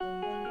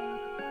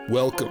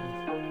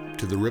Welcome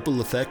to the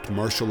Ripple Effect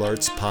Martial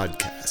Arts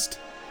Podcast.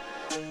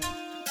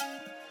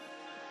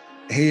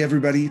 Hey,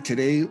 everybody.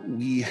 Today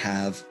we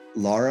have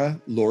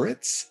Laura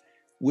Loritz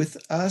with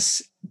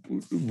us.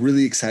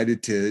 Really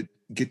excited to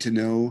get to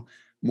know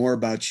more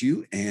about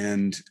you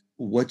and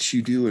what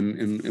you do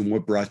and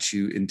what brought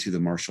you into the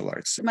martial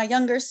arts. My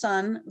younger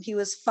son, he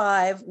was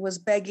 5, was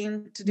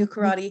begging to do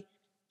karate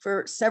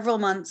for several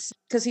months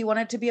because he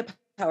wanted to be a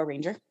Power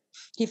Ranger.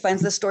 He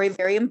finds the story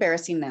very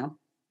embarrassing now.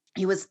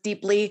 He was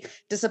deeply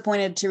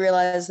disappointed to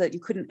realize that you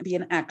couldn't be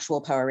an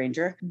actual Power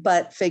Ranger,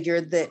 but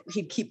figured that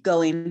he'd keep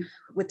going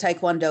with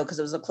Taekwondo because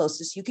it was the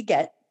closest you could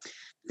get.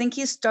 I think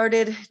he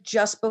started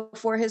just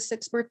before his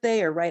 6th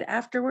birthday or right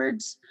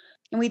afterwards.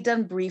 And we'd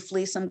done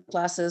briefly some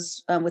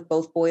classes with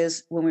both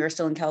boys when we were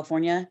still in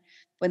California.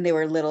 When they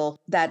were little,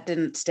 that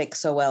didn't stick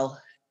so well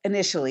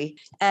initially.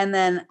 And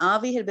then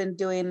Avi had been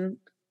doing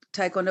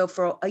Taekwondo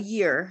for a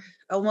year,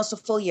 almost a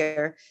full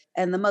year.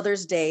 And the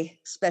Mother's Day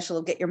special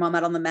of Get Your Mom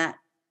Out on the Mat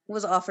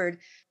was offered.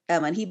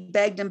 And he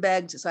begged and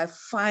begged. So I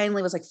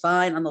finally was like,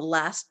 fine, on the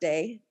last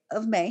day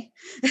of May.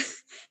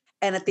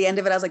 And at the end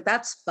of it, I was like,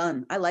 that's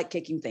fun. I like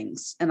kicking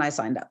things. And I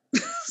signed up.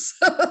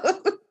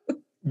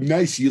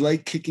 Nice. You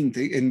like kicking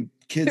things. And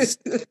kids,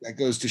 that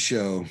goes to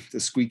show the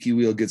squeaky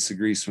wheel gets the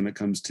grease when it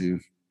comes to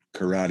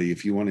karate.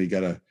 If you want to,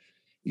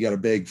 you gotta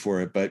beg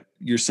for it. But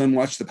your son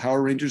watched the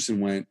Power Rangers and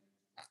went,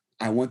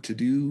 I want to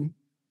do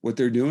what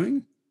they're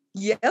doing.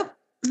 Yep.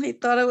 He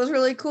thought it was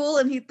really cool.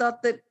 And he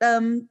thought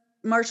that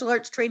martial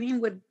arts training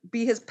would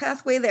be his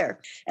pathway there.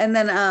 And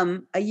then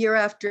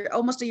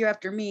almost a year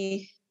after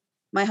me,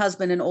 my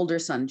husband and older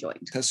son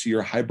joined. So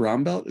you're a high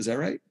brown belt, is that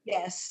right?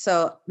 Yes.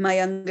 So my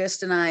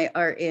youngest and I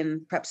are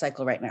in prep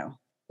cycle right now.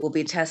 We'll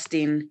be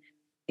testing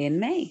in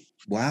May.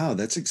 Wow,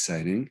 that's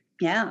exciting.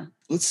 Yeah.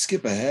 Let's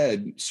skip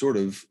ahead sort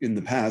of in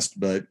the past,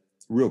 but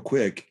real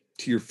quick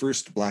to your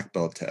first black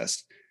belt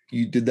test.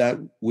 You did that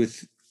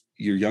with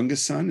your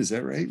youngest son, is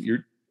that right?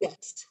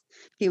 Yes.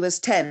 He was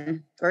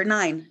 10 or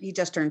 9. He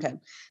just turned 10.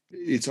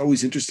 It's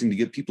always interesting to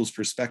get people's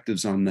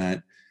perspectives on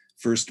that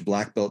first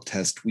black belt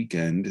test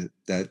weekend,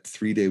 that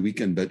 3-day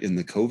weekend. But in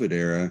the COVID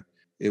era,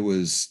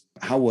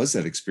 how was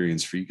that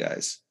experience for you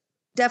guys?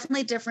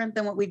 Definitely different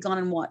than what we'd gone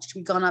and watched.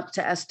 We'd gone up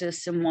to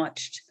Estes and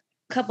watched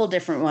a couple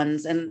different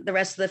ones. And the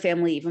rest of the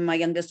family, even my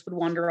youngest, would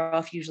wander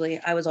off. Usually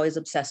I was always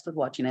obsessed with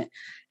watching it,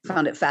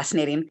 found it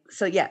fascinating.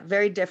 So yeah,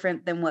 very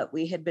different than what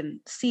we had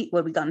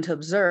what we'd gotten to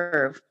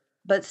observe.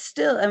 But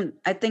still,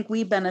 I think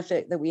we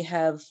benefit that we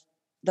have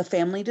the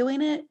family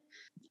doing it.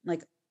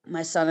 Like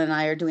my son and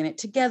I are doing it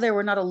together.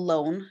 We're not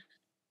alone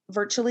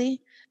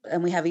virtually.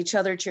 And we have each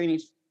other cheering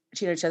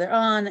each other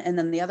on. And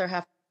then the other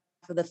half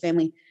of the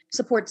family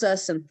supports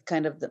us, and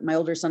kind of my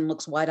older son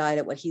looks wide-eyed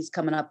at what he's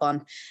coming up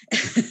on,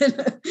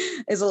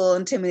 is a little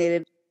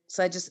intimidated.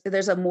 So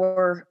there's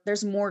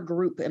more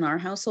group in our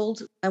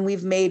household. And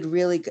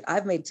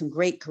I've made some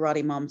great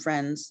karate mom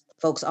friends,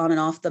 folks on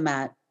and off the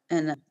mat.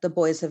 And the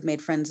boys have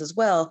made friends as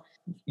well.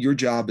 Your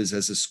job is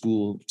as a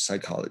school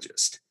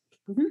psychologist.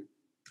 Mm-hmm.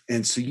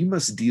 And so you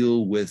must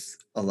deal with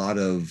a lot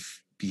of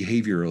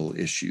behavioral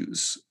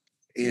issues.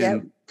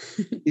 And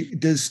yep.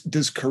 Does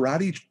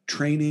karate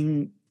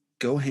training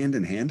go hand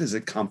in hand? Does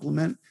it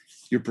complement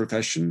your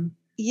profession?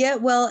 Yeah,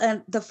 well,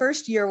 and the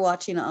first year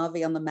watching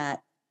Avi on the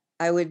mat,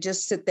 I would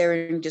just sit there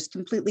and just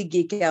completely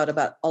geek out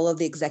about all of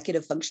the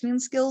executive functioning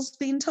skills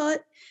being taught.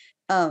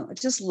 I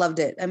just loved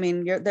it. I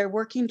mean, they're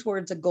working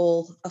towards a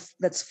goal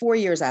that's 4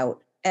 years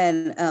out.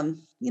 And,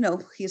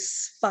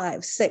 he's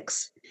 5,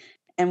 6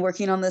 and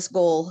working on this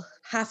goal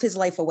half his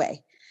life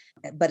away.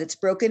 But it's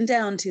broken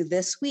down to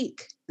this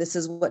week. This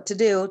is what to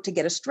do to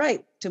get a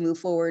stripe to move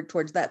forward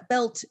towards that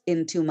belt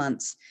in 2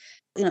 months.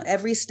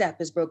 Every step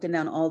is broken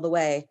down all the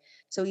way.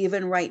 So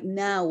even right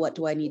now, what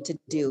do I need to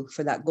do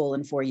for that goal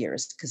in 4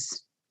 years?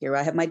 Because here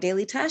I have my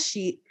daily task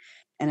sheet.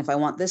 And if I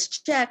want this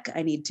check,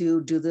 I need to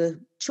do the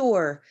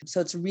chore. So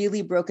it's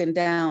really broken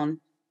down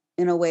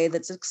in a way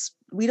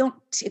we don't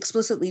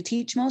explicitly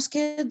teach most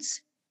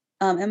kids.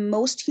 And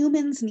most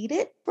humans need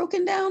it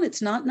broken down.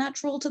 It's not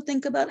natural to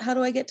think about how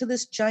do I get to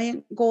this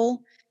giant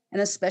goal?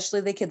 And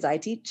especially the kids I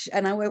teach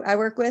and I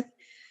work with.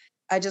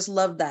 I just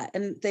love that.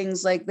 And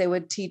things like they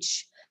would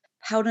teach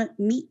how to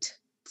meet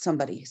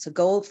somebody. So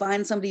go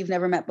find somebody you've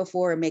never met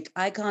before and make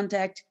eye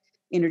contact.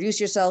 Introduce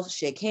yourself,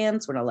 shake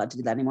hands. We're not allowed to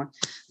do that anymore,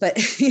 but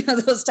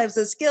those types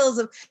of skills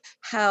of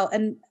how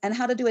and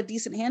how to do a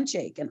decent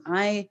handshake. And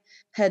I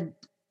had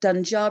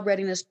done job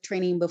readiness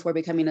training before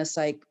becoming a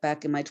psych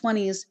back in my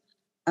 20s,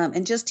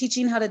 and just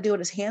teaching how to do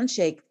it as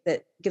handshake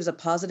that gives a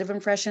positive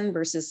impression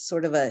versus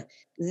sort of a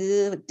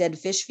dead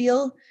fish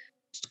feel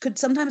could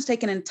sometimes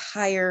take an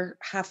entire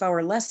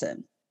half-hour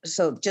lesson.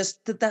 So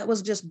just that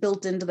was just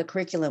built into the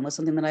curriculum was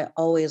something that I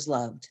always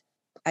loved.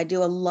 I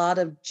do a lot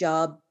of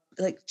job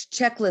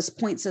checklist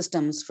point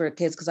systems for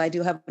kids because I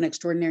do have an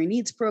extraordinary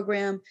needs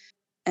program,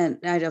 and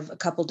I have a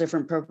couple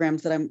different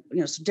programs that I'm,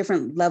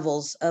 different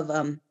levels of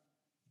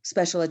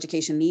special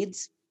education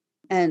needs.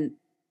 And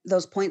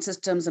those point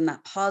systems and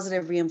that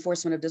positive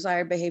reinforcement of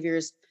desired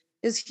behaviors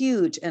is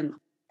huge. And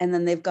And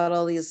then they've got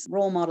all these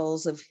role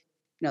models of,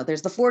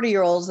 there's the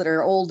 40-year-olds that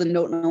are old and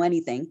don't know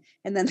anything.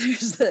 And then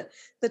there's the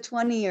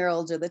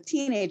 20-year-olds or the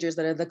teenagers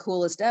that are the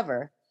coolest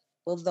ever.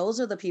 Well, those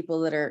are the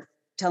people that are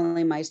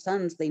telling my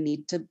sons they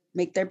need to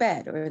make their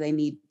bed, or they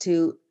need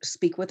to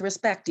speak with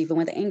respect, even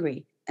when they're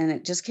angry. And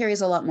it just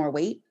carries a lot more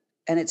weight,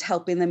 and it's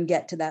helping them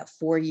get to that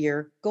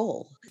 4-year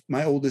goal.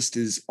 My oldest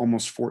is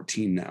almost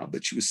 14 now,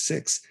 but she was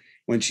 6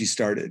 when she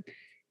started.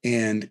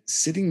 And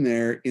sitting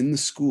there in the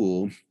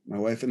school, my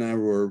wife and I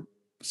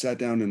sat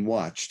down and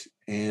watched,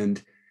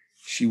 and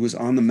she was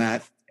on the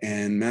mat,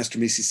 and Master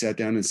Macy sat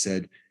down and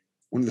said,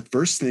 one of the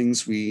first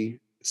things we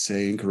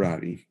say in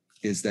karate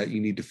is that you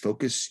need to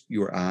focus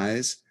your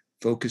eyes,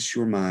 focus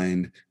your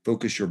mind,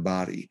 focus your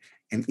body.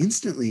 And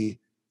instantly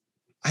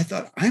I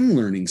thought,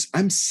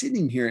 I'm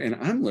sitting here and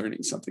I'm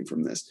learning something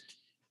from this.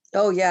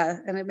 Oh yeah.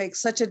 And it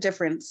makes such a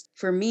difference.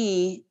 For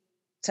me,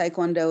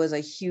 Taekwondo is a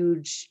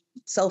huge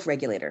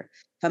self-regulator.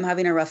 If I'm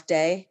having a rough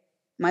day,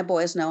 my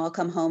boys know I'll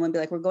come home and be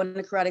like, we're going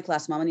to karate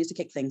class. Mama needs to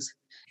kick things.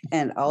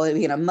 And I'll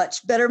be in a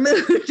much better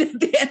mood at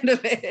the end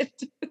of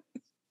it.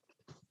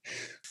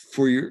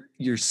 For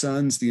your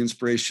sons, the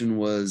inspiration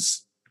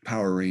was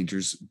Power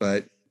Rangers,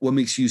 but what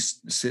makes you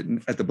sit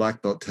at the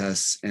black belt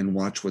tests and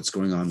watch what's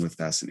going on with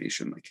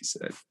Fascination, like you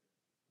said?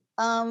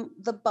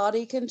 The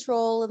body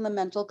control and the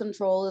mental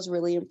control is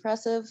really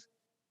impressive.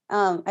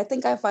 I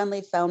think I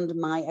finally found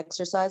my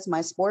exercise,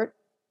 my sport.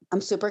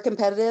 I'm super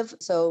competitive.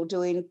 So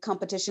doing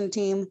competition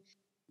team,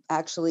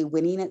 actually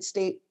winning at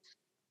state,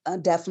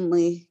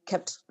 definitely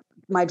kept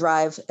my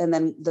drive. And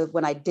then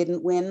when I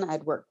didn't win,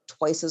 I'd work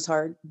twice as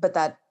hard. But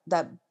that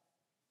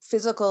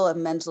physical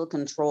and mental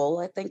control,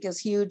 I think,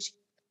 is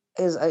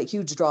a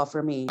huge draw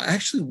for me.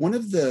 Actually, one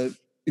of the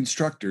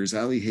instructors,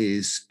 Ali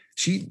Hayes,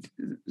 she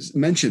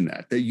mentioned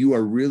that you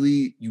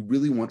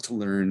really want to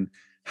learn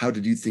how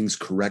to do things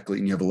correctly,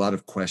 and you have a lot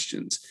of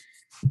questions,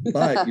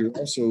 but you're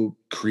also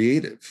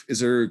creative. Is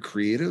there a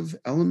creative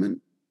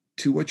element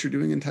to what you're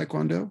doing in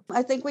Taekwondo?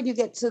 I think when you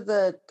get to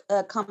the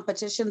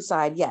competition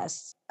side,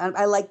 yes.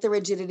 I like the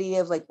rigidity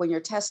of like when you're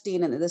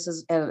testing, and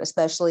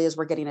especially as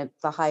we're getting at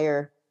the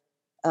higher,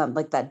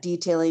 like that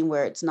detailing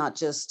where it's not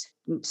just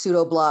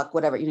pseudo block,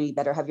 whatever, you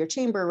better have your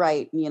chamber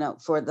right,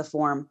 for the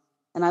form.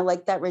 And I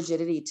like that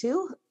rigidity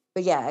too.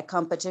 But yeah, at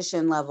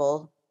competition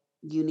level,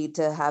 you need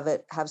to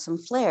have some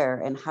flair.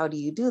 And how do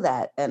you do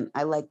that? And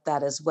I like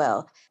that as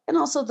well. And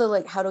also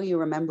how do you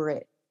remember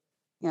it?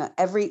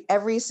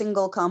 Every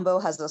single combo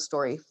has a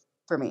story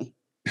for me.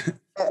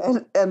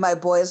 and my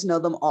boys know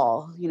them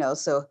all,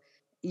 so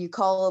you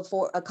call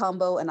for a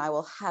combo and I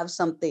will have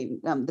something.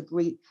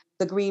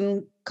 The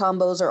green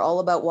combos are all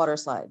about water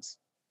slides.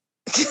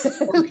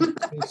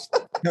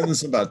 Tell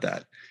us about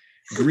that.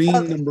 Green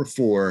number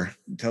 4.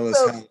 Tell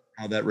us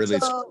how that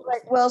relates.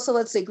 So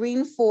let's say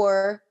green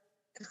 4,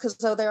 because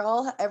they're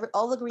all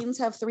the greens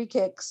have 3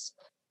 kicks,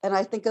 and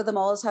I think of them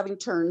all as having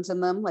turns in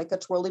them, like a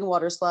twirling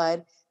water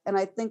slide. And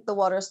I think the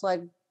water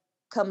slide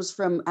comes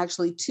from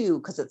actually 2,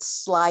 because it's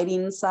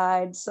sliding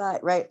side,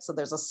 right? So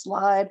there's a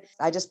slide.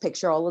 I just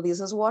picture all of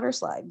these as water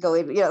slide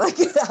going, like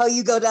how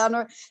you go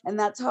down, and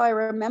that's how I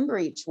remember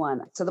each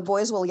one. So the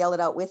boys will yell it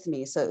out with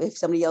me. So if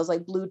somebody yells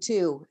like blue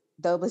 2,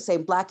 they'll be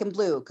saying black and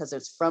blue because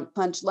it's front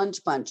punch,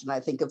 lunge punch, and I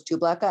think of 2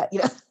 black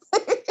eyes.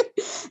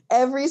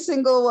 Every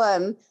single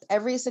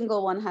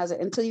one has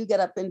it until you get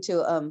up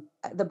into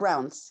the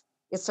browns.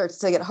 It starts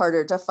to get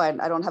harder to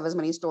find. I don't have as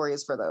many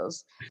stories for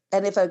those.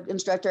 And if an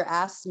instructor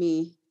asks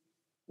me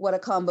what a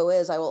combo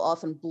is, I will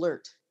often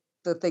blurt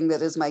the thing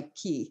that is my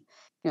key.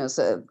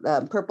 So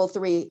purple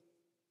 3,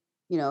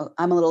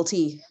 I'm a little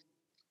T.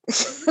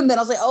 And then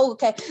I'll say, oh,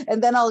 okay.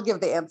 And then I'll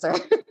give the answer.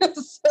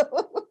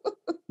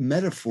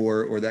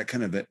 Metaphor, or that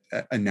kind of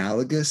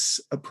analogous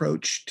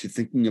approach to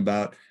thinking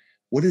about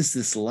what is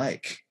this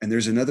like? And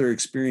there's another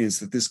experience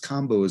that this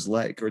combo is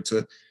like, or it's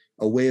a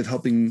way of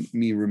helping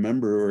me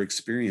remember or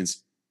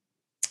experience.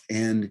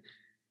 And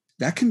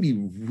that can be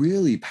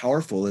really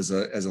powerful as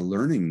a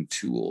learning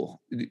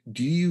tool.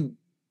 Do you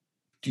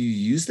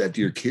use that? Do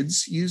your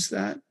kids use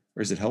that?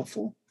 Or is it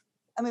helpful?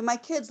 I mean, my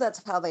kids,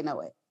 that's how they know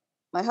it.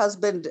 My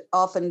husband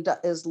often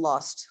is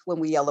lost when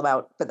we yell them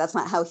out, but that's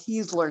not how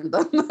he's learned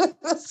them.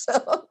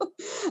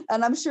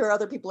 And I'm sure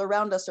other people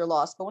around us are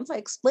lost, but once I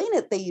explain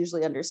it, they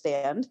usually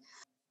understand.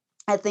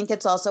 I think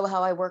it's also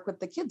how I work with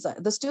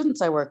the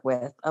students I work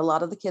with. A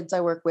lot of the kids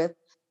I work with,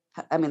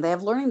 I mean, they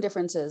have learning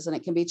differences, and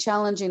it can be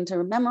challenging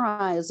to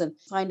memorize, and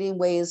finding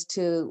ways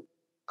to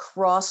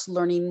cross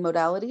learning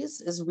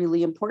modalities is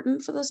really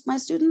important for my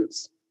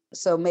students.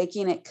 So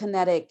making it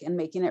kinetic and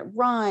making it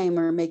rhyme,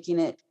 or making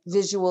it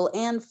visual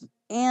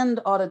and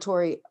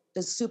auditory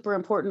is super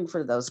important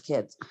for those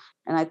kids.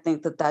 And I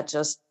think that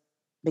just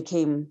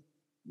became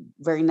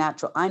very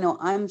natural. I know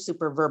I'm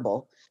super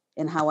verbal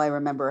in how I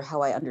remember,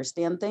 how I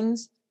understand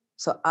things.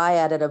 So I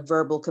added a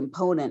verbal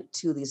component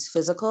to these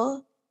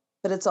physical,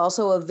 but it's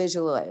also a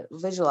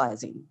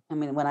visualizing. I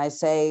mean, when I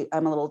say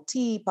I'm a little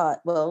teapot,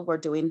 well, we're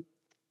doing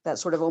that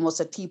sort of almost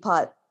a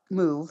teapot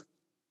move.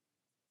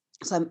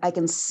 So I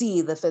can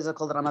see the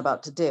physical that I'm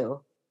about to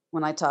do.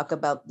 when I talk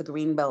about the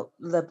green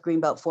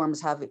belt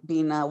forms have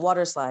being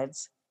water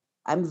slides.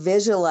 I'm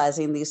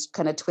visualizing these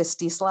kind of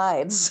twisty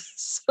slides.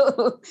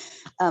 So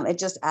it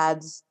just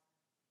adds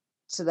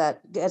to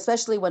that,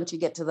 especially once you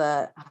get to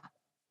the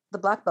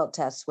black belt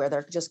tests where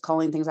they're just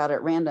calling things out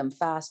at random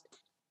fast.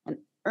 And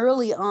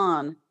early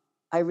on,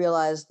 I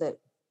realized that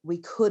we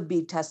could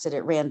be tested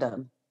at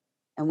random.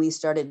 And we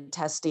started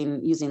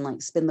testing using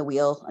like Spin the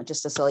Wheel,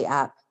 just a silly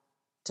app,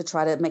 to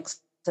try to mix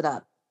it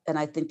up. And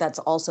I think that's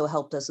also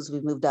helped us as we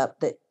moved up,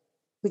 that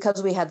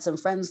because we had some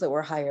friends that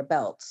were higher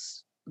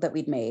belts that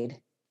we'd made,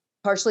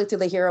 partially through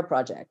the Hero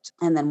Project,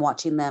 and then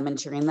watching them and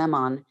cheering them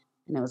on.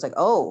 And it was like,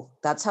 oh,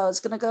 that's how it's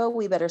going to go.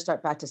 We better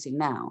start practicing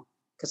now.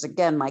 Because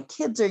again, my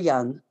kids are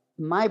young.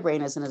 My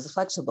brain isn't as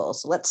flexible.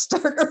 So let's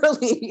start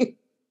early.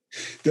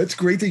 That's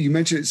great that you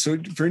mentioned it. So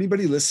for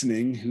anybody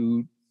listening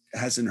who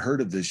hasn't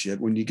heard of this yet,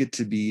 when you get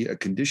to be a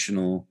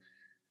conditional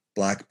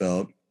black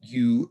belt,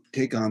 you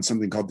take on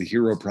something called the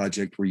Hero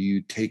Project, where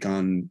you take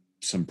on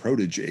some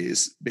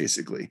proteges,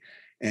 basically,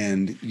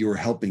 and you're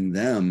helping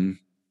them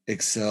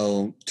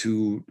excel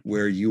to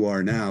where you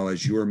are now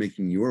as you are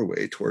making your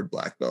way toward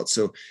black belt.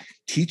 So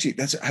teaching,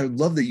 I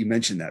love that you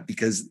mentioned that,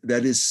 because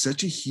that is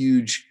such a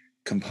huge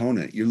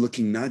component. You're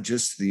looking not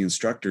just the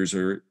instructors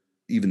or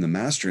even the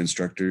master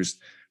instructors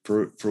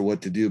for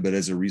what to do, but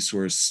as a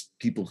resource,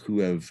 people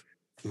who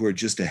are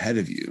just ahead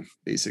of you,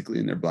 basically,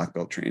 in their black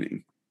belt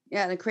training.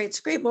 Yeah, and it creates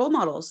great role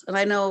models. And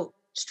I know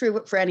it's true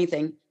for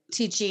anything.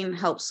 Teaching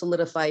helps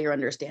solidify your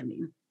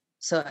understanding.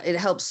 So it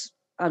helps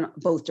on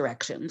both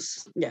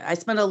directions. Yeah, I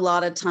spend a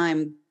lot of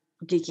time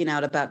geeking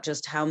out about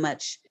just how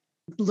much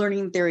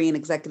learning theory and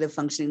executive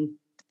functioning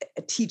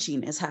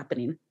teaching is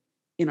happening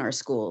in our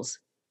schools,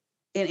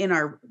 in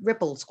our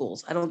Ripple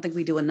schools. I don't think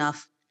we do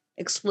enough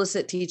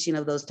explicit teaching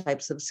of those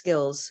types of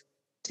skills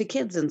to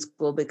kids in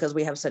school because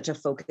we have such a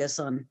focus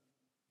on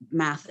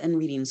math and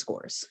reading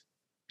scores.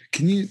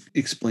 Can you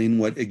explain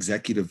what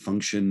executive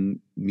function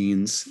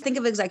means? Think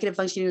of executive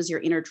functioning as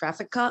your inner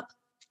traffic cop.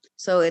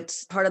 So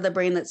it's part of the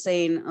brain that's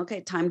saying,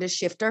 okay, time to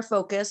shift our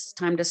focus,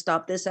 time to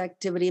stop this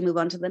activity, move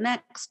on to the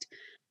next.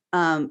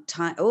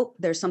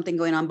 There's something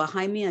going on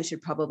behind me. I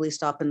should probably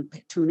stop and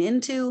tune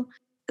into.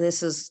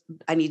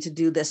 I need to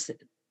do this.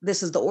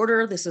 This is the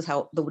order. This is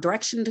how the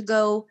direction to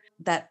go.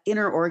 That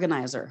inner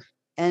organizer.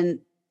 And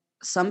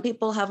some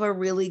people have a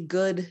really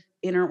good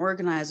inner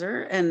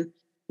organizer and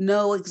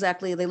know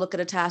exactly, they look at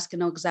a task and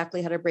know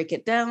exactly how to break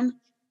it down.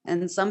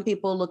 And some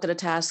people look at a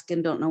task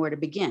and don't know where to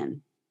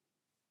begin.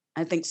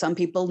 I think some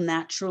people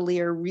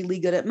naturally are really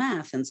good at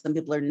math, and some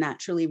people are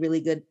naturally really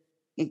good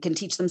and can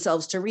teach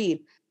themselves to read.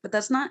 But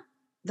that's not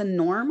the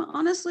norm,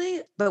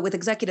 honestly. But with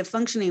executive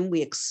functioning,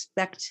 we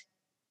expect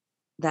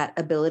that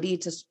ability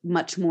to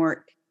much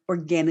more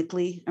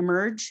organically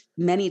emerge.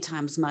 Many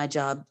times my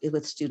job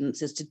with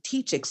students is to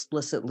teach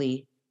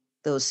explicitly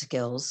those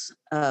skills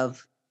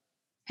of,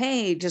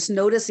 hey, just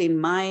noticing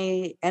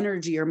my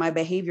energy or my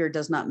behavior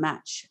does not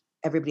match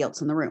everybody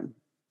else in the room.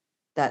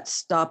 That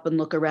stop and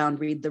look around,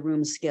 read the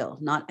room skill.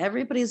 Not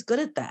everybody's good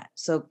at that.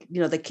 So,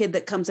 the kid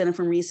that comes in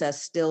from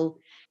recess still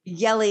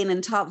yelling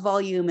and top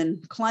volume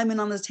and climbing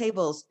on the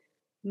tables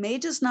may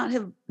just not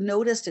have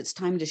noticed it's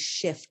time to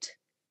shift.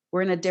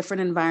 We're in a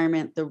different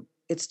environment.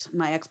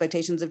 My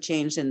expectations have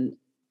changed and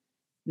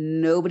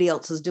nobody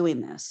else is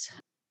doing this.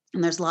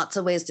 And there's lots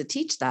of ways to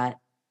teach that.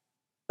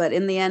 But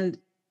in the end,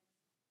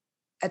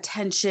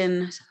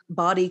 attention,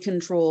 body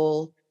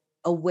control,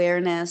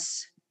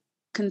 awareness,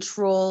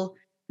 control,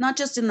 not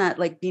just in that,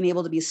 like being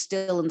able to be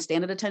still and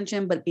stand at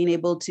attention, but being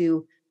able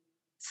to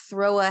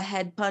throw a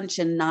head punch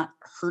and not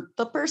hurt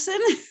the person.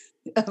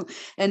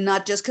 And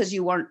not just because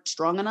you aren't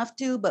strong enough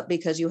to, but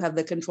because you have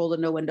the control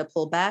to know when to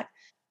pull back.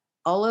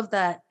 All of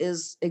that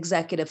is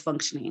executive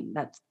functioning.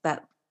 That's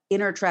that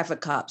inner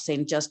traffic cop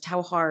saying just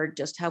how hard,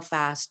 just how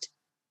fast,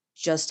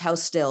 just how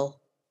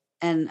still.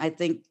 And I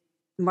think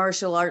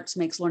martial arts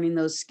makes learning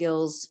those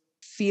skills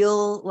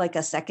feel like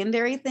a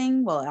secondary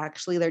thing. Well,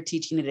 actually they're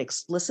teaching it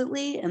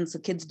explicitly. And so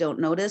kids don't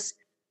notice,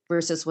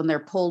 versus when they're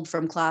pulled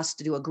from class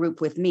to do a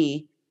group with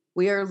me,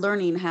 we are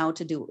learning how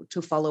to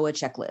follow a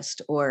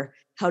checklist or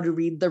how to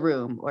read the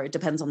room, or it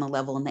depends on the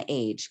level and the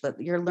age, but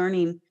you're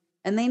learning,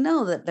 and they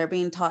know that they're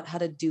being taught how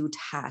to do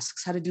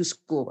tasks, how to do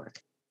schoolwork,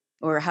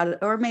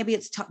 or maybe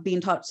it's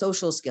being taught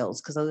social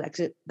skills, because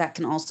that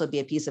can also be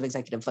a piece of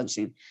executive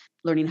functioning,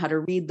 learning how to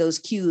read those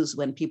cues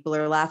when people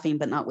are laughing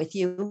but not with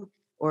you,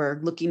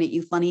 or looking at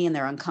you funny and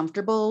they're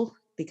uncomfortable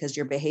because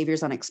your behavior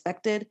is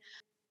unexpected.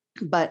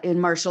 But in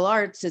martial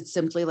arts, it's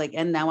simply like,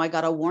 and now I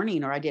got a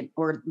warning,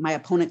 or my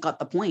opponent got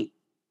the point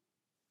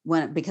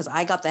because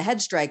I got the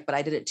head strike, but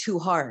I did it too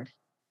hard.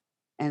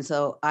 And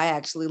so I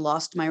actually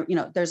lost my,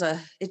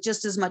 it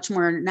just is much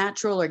more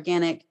natural,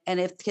 organic. And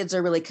if kids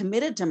are really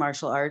committed to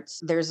martial arts,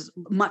 there's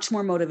much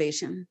more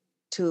motivation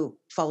to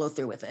follow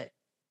through with it.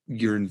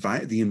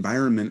 The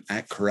environment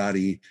at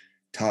karate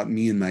taught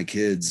me and my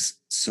kids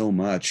so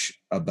much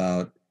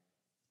about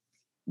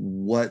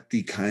what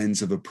the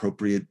kinds of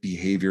appropriate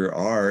behavior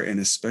are, and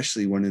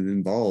especially when it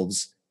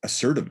involves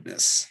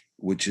assertiveness,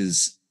 which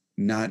is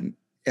not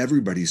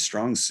everybody's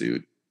strong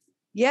suit.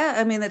 Yeah,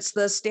 I mean, it's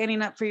the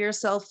standing up for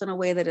yourself in a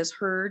way that is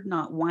heard,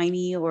 not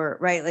whiny, or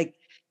right, like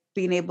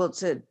being able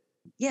to,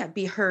 yeah,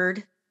 be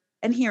heard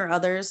and hear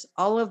others.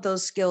 All of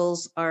those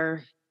skills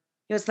are,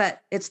 it's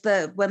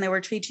the when they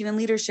were teaching in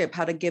leadership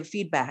how to give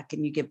feedback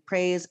and you give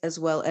praise as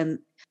well, and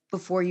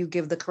before you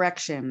give the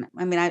correction.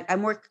 I mean, I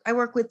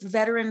work with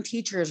veteran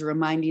teachers,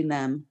 reminding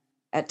them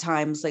at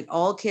times, like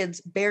all kids,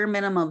 bare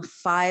minimum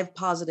 5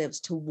 positives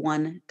to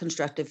 1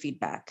 constructive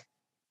feedback.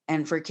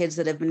 And for kids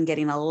that have been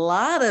getting a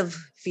lot of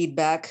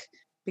feedback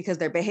because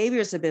their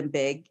behaviors have been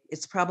big,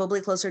 it's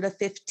probably closer to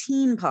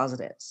 15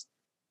 positives.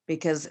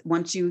 Because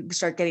once you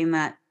start getting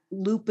that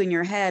loop in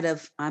your head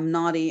of I'm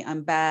naughty,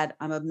 I'm bad,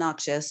 I'm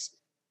obnoxious,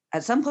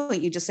 at some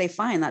point you just say,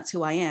 fine, that's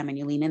who I am. And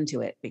you lean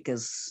into it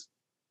because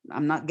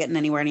I'm not getting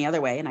anywhere any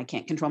other way and I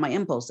can't control my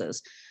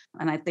impulses.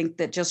 And I think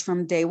that just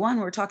from day one,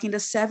 we're talking to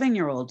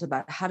 7-year-olds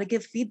about how to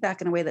give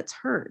feedback in a way that's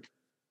heard.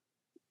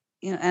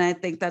 And I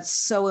think that's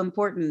so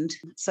important.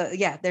 So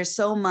yeah, there's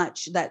so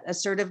much, that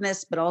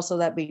assertiveness, but also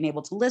that being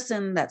able to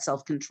listen, that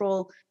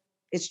self-control.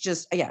 It's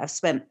just, yeah, I've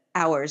spent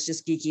hours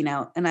just geeking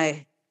out, and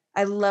I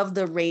love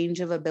the range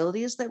of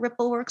abilities that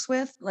Ripple works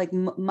with, like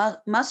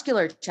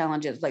muscular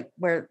challenges, like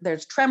where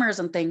there's tremors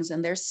and things,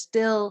 and they're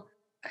still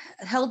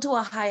held to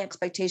a high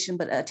expectation,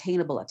 but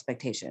attainable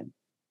expectation.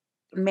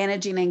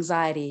 Managing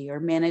anxiety or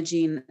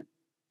managing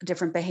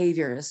different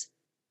behaviors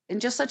in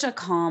just such a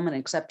calm and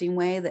accepting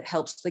way that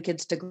helps the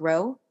kids to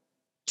grow.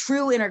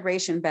 True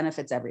integration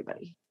benefits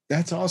everybody.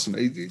 That's awesome.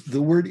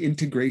 The word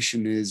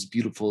integration is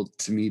beautiful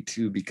to me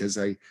too, because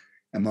I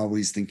am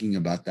always thinking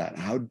about that.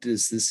 How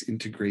does this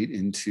integrate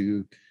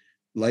into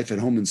life at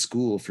home and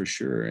school, for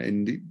sure?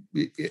 And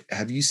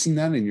have you seen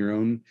that in your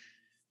own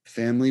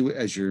family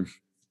as your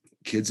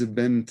kids have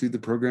been through the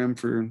program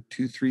for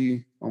 2,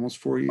 3, almost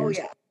 4 years? Oh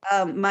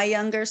yeah. My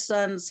younger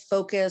son's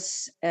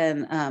focus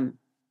and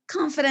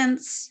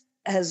confidence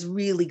has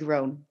really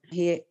grown.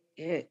 The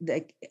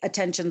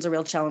attention's a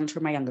real challenge for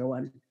my younger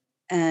one,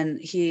 and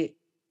he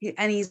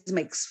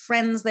makes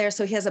friends there,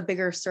 so he has a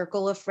bigger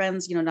circle of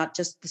friends. Not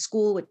just the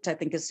school, which I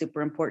think is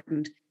super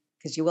important,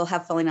 because you will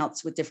have falling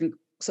outs with different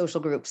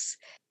social groups,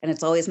 and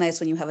it's always nice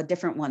when you have a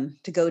different one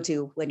to go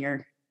to when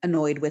you're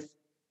annoyed with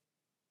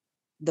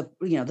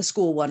the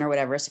school one or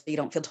whatever, so you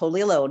don't feel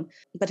totally alone.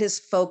 But his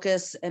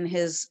focus and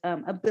his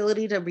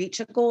ability to reach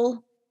a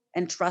goal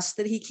and trust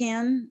that he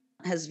can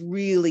has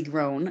really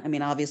grown. I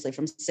mean, obviously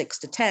from 6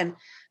 to 10,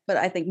 but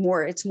I think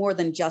it's more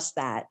than just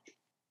that.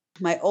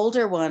 My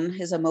older one,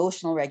 his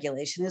emotional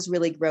regulation has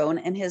really grown,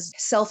 and his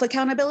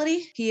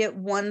self-accountability. He at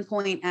one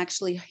point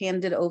actually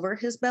handed over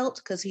his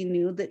belt because he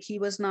knew that he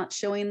was not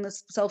showing the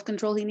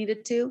self-control he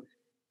needed to.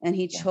 And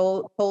he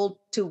told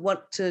to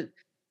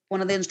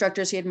one of the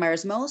instructors he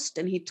admires most,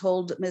 and he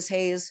told Ms.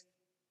 Hayes,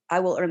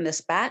 I will earn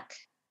this back.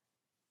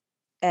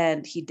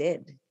 And he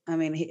did. I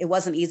mean, it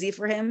wasn't easy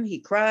for him. He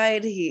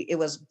cried. It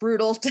was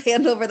brutal to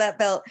hand over that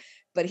belt,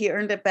 but he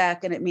earned it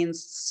back. And it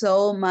means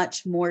so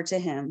much more to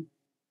him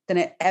than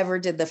it ever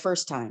did the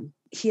first time.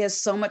 He has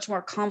so much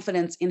more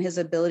confidence in his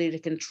ability to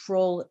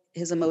control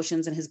his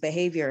emotions and his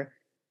behavior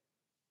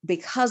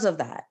because of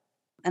that.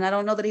 And I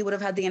don't know that he would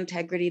have had the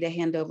integrity to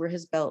hand over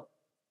his belt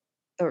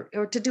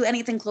or to do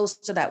anything close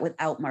to that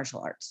without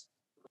martial arts.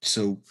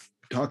 So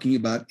talking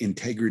about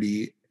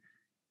integrity,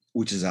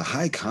 which is a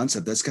high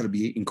concept, that's got to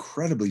be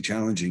incredibly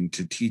challenging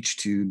to teach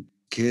to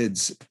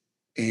kids,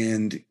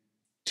 and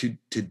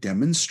to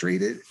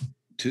demonstrate it,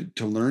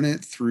 to learn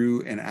it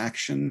through an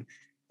action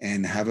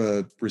and have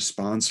a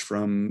response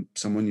from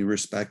someone you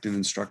respect, an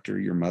instructor,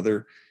 your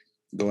mother,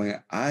 going,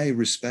 I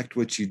respect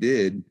what you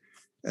did.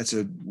 That's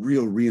a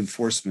real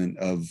reinforcement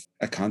of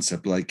a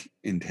concept like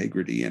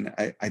integrity. And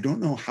I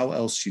don't know how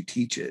else you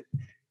teach it.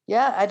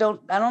 Yeah, I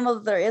don't know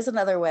that there is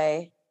another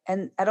way.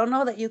 And I don't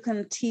know that you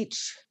can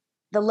teach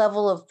the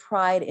level of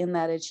pride in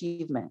that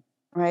achievement,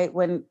 right?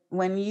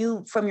 When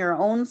you, from your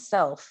own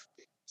self,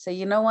 say,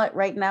 you know what,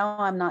 right now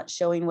I'm not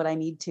showing what I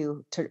need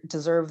to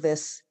deserve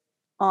this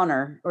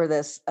honor or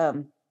this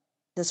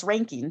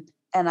ranking,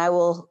 and I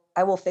will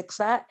fix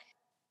that.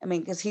 I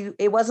mean, because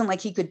it wasn't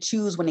like he could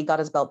choose when he got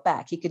his belt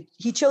back.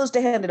 He chose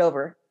to hand it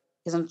over.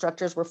 His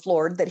instructors were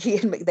floored that they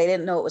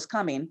didn't know it was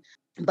coming,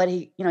 but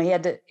he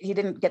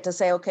didn't get to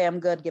say, okay, I'm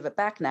good, give it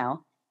back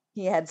now.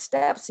 He had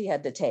steps he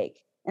had to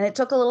take, and it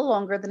took a little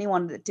longer than he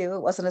wanted it to.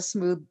 It wasn't a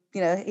smooth, he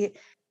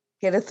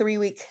had a 3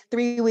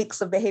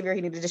 weeks of behavior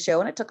he needed to show,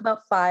 and it took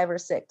about 5 or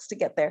 6 to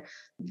get there,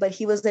 but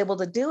he was able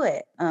to do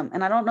it.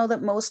 And I don't know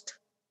that most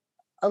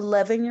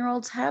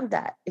 11-year-olds have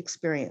that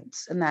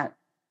experience and that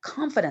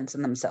confidence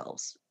in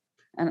themselves.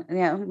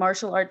 And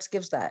martial arts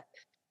gives that.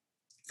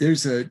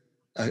 There's a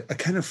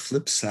kind of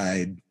flip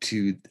side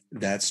to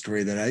that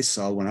story that I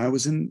saw when I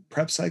was in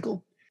prep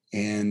cycle,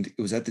 and it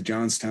was at the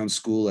Johnstown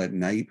School at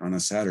night on a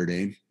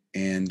Saturday,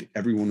 and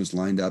everyone was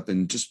lined up.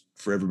 And just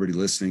for everybody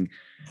listening,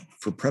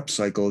 for prep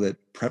cycle, that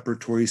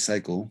preparatory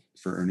cycle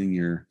for earning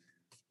your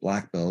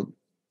black belt,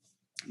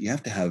 you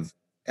have to have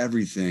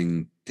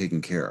everything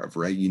taken care of,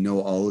 right?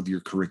 All of your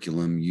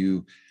curriculum,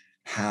 you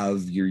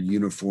have your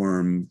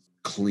uniform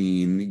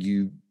clean.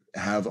 You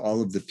have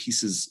all of the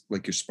pieces,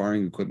 like your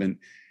sparring equipment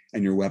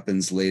and your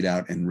weapons, laid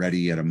out and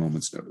ready at a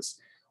moment's notice.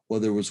 Well,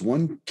 there was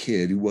one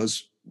kid who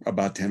was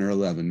about 10 or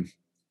 11,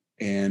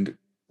 and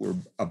we're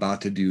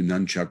about to do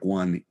nunchuck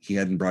one. He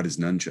hadn't brought his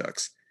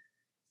nunchucks.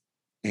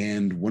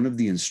 And one of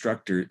the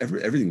instructors,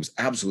 everything was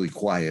absolutely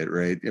quiet,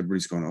 right?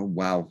 Everybody's going, oh,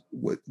 wow,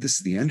 this is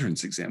the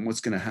entrance exam.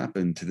 What's going to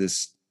happen to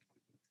this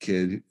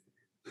kid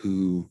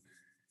who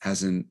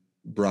hasn't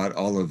brought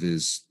all of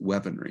his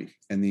weaponry?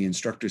 And the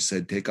instructor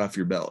said, take off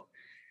your belt.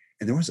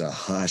 And there was a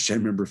hush. I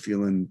remember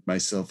feeling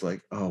myself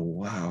like, oh,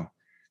 wow,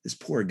 this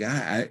poor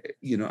guy.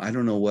 I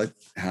don't know what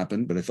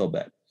happened, but I felt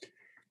bad.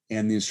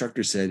 And the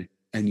instructor said,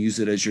 and use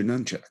it as your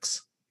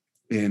nunchucks.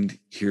 And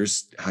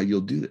here's how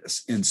you'll do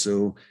this. And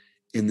so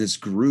in this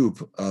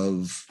group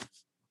of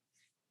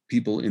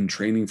people in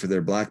training for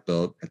their black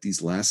belt at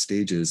these last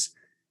stages,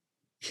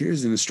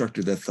 here's an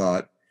instructor that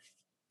thought,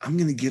 I'm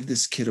going to give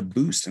this kid a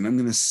boost and I'm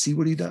going to see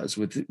what he does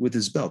with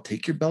his belt.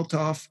 Take your belt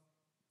off.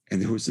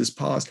 And there was this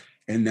pause,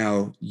 and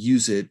now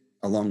use it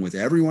along with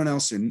everyone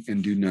else and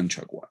do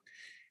nunchuck one.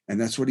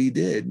 And that's what he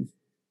did.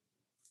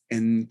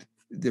 And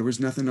there was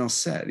nothing else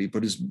said. He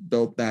put his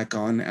belt back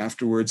on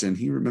afterwards, and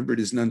he remembered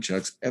his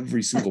nunchucks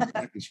every single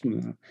practice.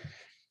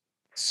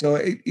 So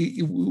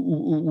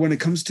when it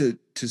comes to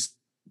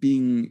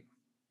being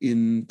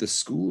in the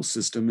school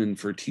system and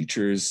for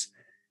teachers,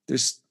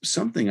 there's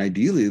something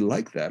ideally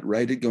like that,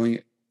 right?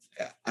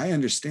 I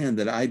understand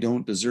that I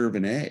don't deserve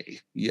an A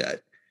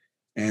yet.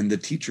 And the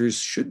teachers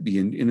should be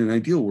in an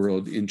ideal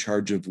world in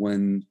charge of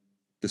when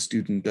the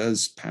student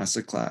does pass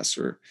a class.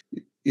 Or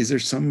is there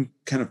some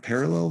kind of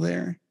parallel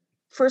there?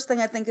 First thing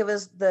I think of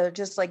is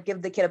just like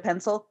give the kid a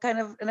pencil kind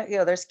of,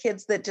 there's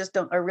kids that just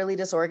are really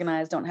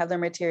disorganized, don't have their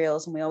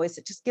materials. And we always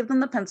say, just give them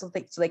the pencil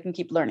so they can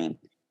keep learning.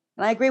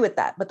 And I agree with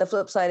that. But the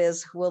flip side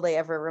is, will they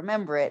ever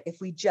remember it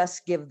if we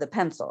just give the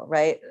pencil,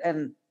 right?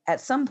 And at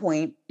some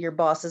point, your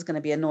boss is going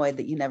to be annoyed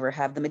that you never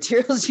have the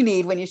materials you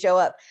need when you show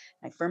up.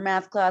 Like for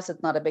math class,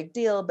 it's not a big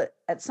deal. But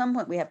at some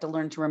point, we have to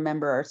learn to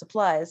remember our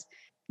supplies.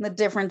 And the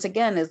difference,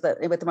 again, is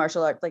that with the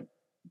martial arts, like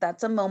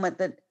that's a moment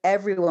that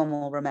everyone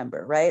will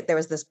remember, right? There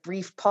was this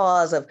brief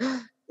pause of,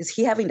 is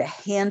he having to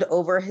hand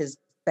over his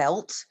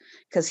belt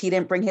because he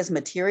didn't bring his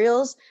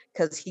materials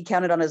because he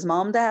counted on his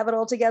mom to have it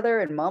all together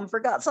and mom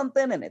forgot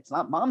something and it's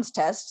not mom's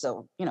test.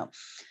 So,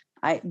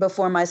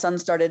 before my son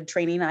started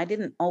training, I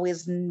didn't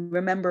always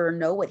remember or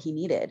know what he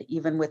needed,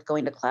 even with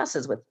going to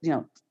classes with,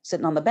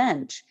 sitting on the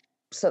bench.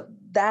 So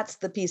that's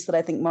the piece that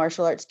I think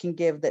martial arts can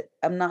give that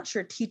I'm not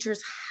sure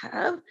teachers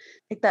have,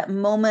 like that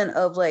moment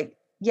of like,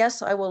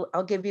 yes,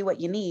 I'll give you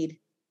what you need.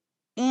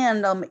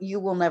 And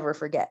you will never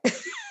forget.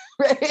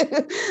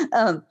 Right.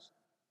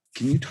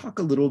 Can you talk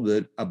a little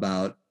bit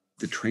about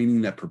the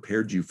training that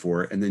prepared you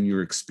for, and then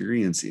your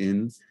experience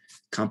in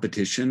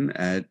competition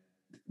at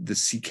the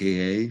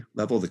CKA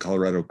level, the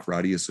Colorado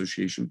Karate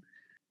Association?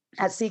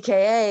 At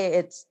CKA,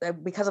 it's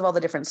because of all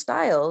the different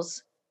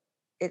styles,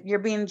 you're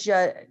being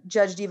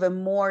judged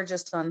even more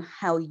just on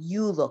how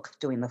you look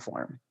doing the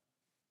form.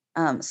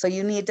 So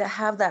you need to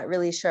have that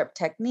really sharp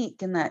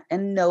technique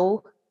and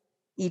know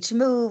each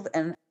move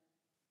and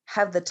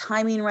have the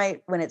timing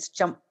right when it's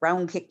jump,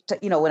 round kick,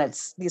 when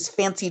it's these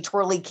fancy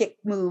twirly kick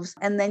moves,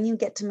 and then you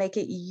get to make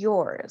it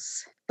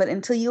yours. But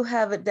until you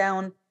have it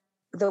down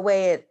the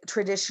way it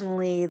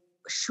traditionally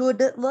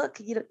should look,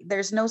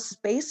 there's no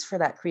space for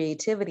that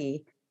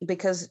creativity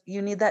because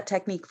you need that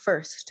technique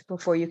first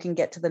before you can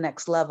get to the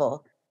next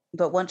level.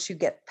 But once you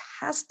get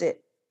past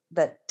it,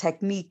 that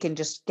technique and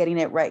just getting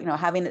it right,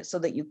 having it so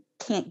that you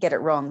can't get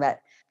it wrong,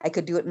 that I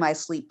could do it in my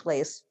sleep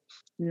place.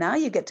 Now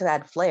you get to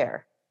add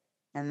flair.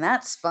 And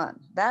that's fun.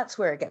 That's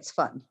where it gets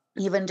fun.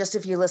 Even just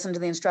if you listen to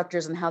the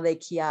instructors and how they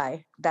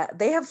ki, that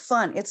they have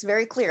fun. It's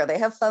very clear. They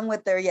have fun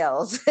with their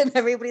yells and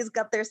everybody's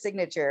got their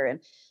signature.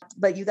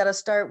 But you got to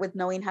start with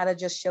knowing how to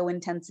just show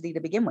intensity to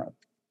begin with.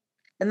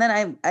 And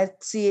then I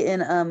see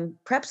in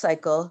prep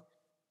cycle,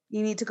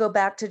 you need to go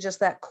back to just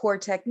that core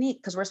technique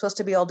because we're supposed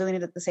to be all doing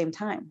it at the same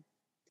time.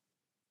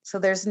 So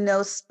there's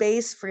no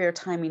space for your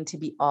timing to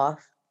be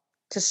off,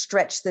 to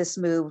stretch this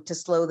move, to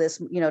slow this,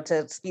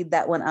 to speed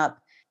that one up,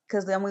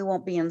 because then we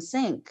won't be in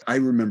sync. I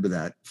remember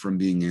that from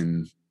being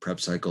in prep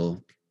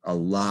cycle, a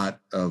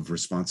lot of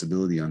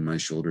responsibility on my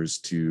shoulders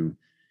to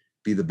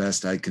be the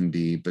best I can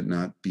be, but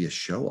not be a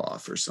show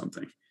off or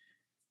something.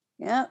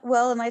 Yeah,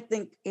 well, and I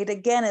think it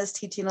again is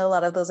teaching a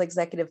lot of those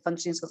executive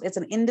functioning skills. It's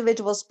an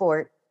individual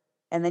sport.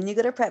 And then you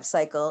go to prep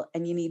cycle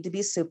and you need to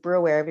be super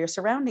aware of your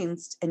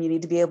surroundings and you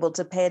need to be able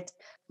to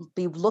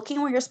be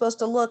looking where you're supposed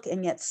to look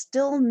and yet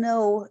still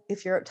know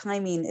if your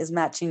timing is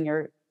matching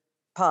your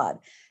pod.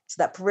 So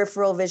that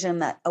peripheral vision,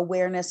 that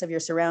awareness of your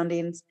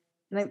surroundings.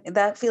 And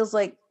that feels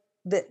like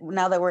that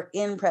now that we're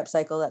in prep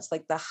cycle, that's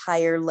like the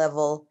higher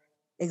level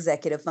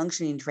executive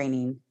functioning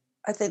training.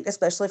 I think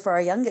especially for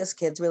our youngest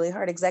kids, really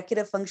hard.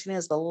 Executive functioning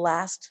is the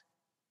last,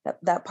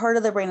 that part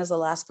of the brain is the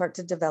last part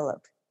to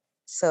develop.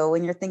 So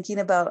when you're thinking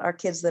about our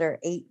kids that are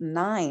 8 and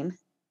 9,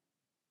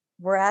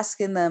 we're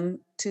asking them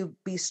to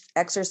be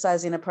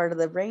exercising a part of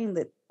the brain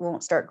that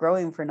won't start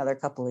growing for another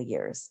couple of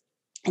years.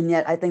 And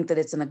yet I think that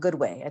it's in a good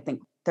way. I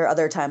think there are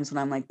other times when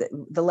I'm like,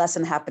 the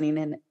lesson happening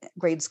in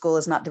grade school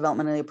is not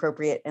developmentally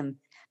appropriate and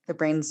the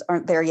brains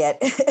aren't there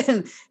yet.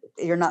 And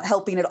you're not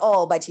helping at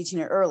all by teaching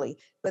it early.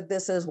 But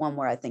this is one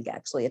where I think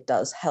actually it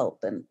does help.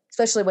 And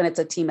especially when it's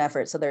a team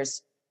effort. So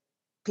there's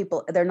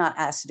people, they're not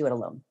asked to do it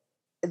alone.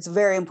 It's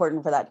very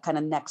important for that kind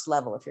of next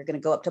level. If you're going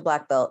to go up to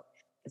black belt,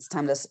 it's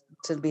time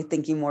to be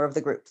thinking more of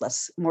the group,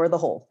 more of the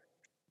whole.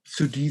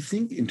 So do you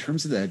think in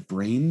terms of that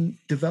brain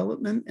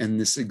development and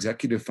this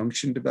executive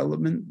function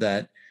development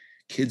that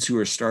kids who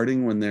are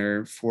starting when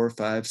they're 4,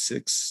 5,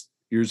 6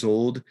 years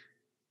old,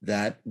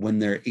 that when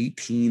they're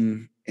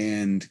 18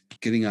 and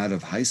getting out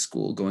of high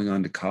school, going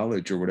on to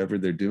college or whatever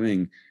they're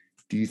doing,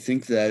 do you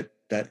think that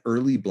that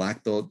early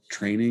black belt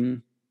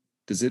training,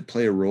 does it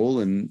play a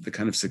role in the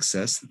kind of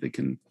success that they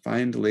can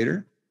find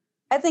later?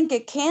 I think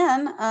it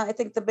can. I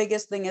think the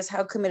biggest thing is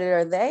how committed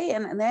are they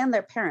and then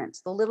their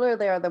parents. The littler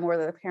they are, the more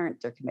their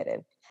parents are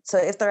committed. So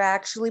if they're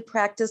actually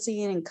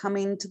practicing and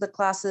coming to the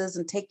classes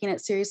and taking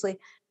it seriously,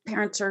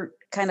 parents are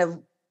kind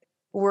of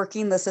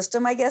working the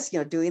system, I guess,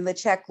 doing the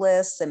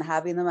checklists and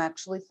having them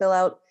actually fill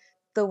out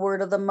the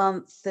word of the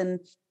month and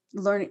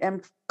learning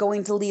and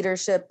going to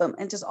leadership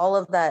and just all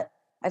of that.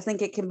 I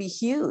think it can be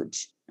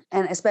huge.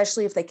 And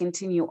especially if they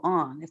continue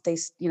on, if they,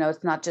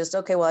 it's not just,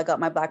 okay, well, I got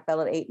my black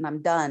belt at 8 and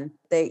I'm done.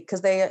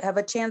 Because they have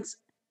a chance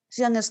as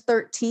young as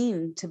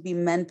 13 to be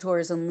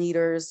mentors and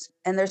leaders.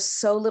 And there's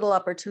so little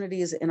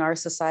opportunities in our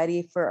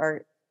society for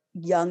our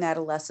young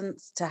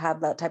adolescents to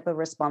have that type of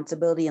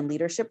responsibility and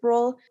leadership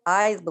role,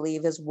 I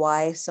believe is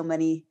why so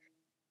many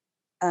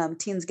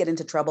teens get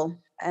into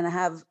trouble and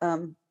have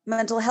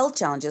mental health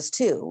challenges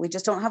too. We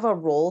just don't have a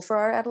role for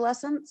our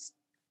adolescents.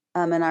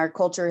 And our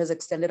culture has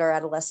extended our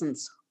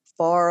adolescence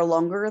far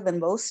longer than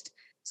most,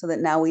 so that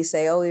now we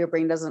say, oh, your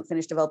brain doesn't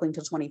finish developing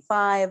until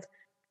 25.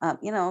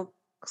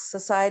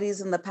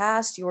 Societies in the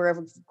past, you were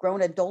a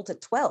grown adult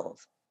at 12.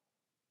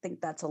 I think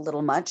that's a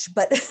little much,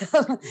 but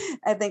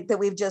I think that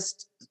we've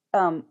just,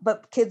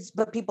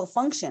 but people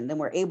functioned and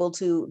were able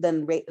to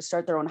then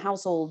start their own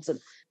households. And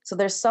so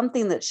there's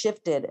something that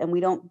shifted and we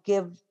don't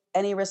give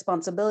any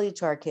responsibility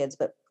to our kids.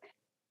 But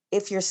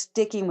if you're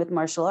sticking with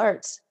martial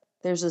arts,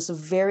 there's this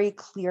very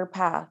clear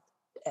path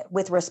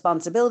with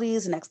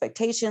responsibilities and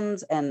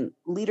expectations and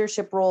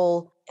leadership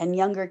role and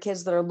younger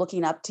kids that are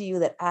looking up to you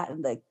that at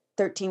like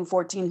 13,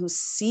 14, who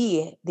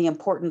see the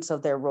importance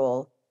of their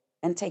role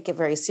and take it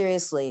very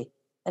seriously.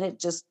 And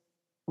it just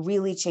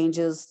really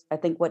changes, I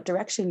think, what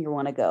direction you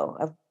want to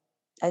go.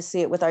 I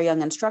see it with our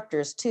young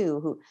instructors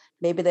too, who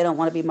maybe they don't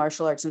want to be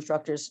martial arts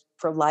instructors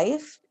for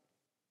life,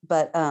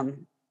 but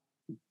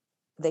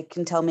they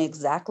can tell me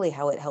exactly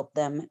how it helped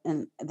them.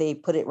 And they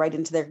put it right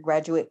into their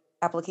graduate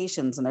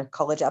applications and their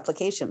college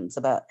applications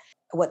about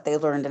what they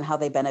learned and how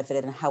they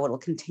benefited and how it will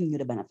continue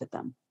to benefit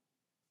them.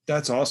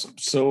 That's awesome.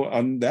 So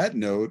on that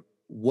note,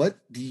 what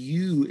do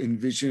you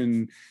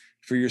envision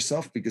for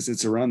yourself? Because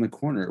it's around the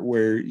corner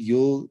where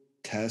you'll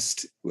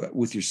test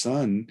with your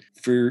son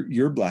for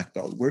your black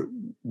belt.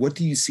 What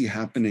do you see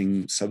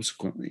happening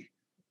subsequently?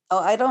 Oh,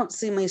 I don't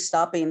see me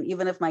stopping,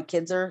 even if my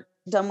kids are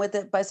done with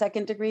it by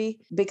second degree,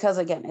 because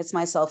again, it's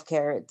my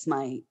self-care. It's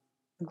my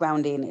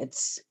grounding.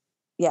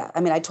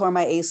 I tore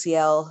my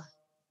ACL a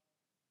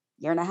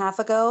year and a half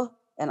ago,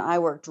 and I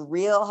worked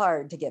real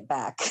hard to get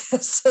back.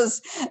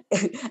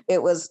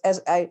 It was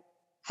as I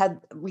had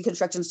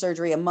reconstruction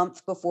surgery a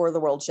month before the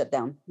world shut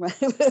down. Right?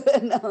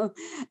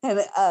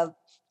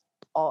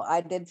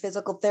 I did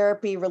physical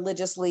therapy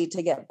religiously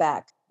to get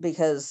back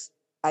because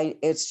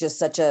it's just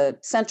such a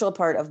central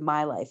part of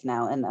my life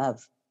now and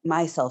of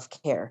my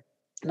self-care.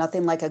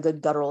 Nothing like a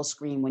good guttural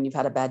scream when you've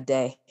had a bad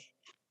day.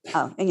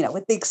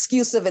 With the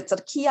excuse of it's a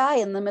ki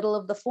in the middle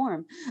of the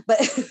form. But,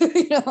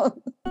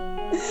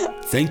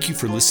 Thank you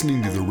for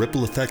listening to the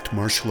Ripple Effect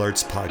Martial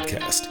Arts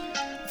Podcast.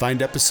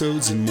 Find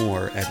episodes and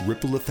more at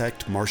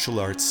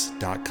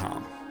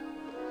rippleeffectmartialarts.com.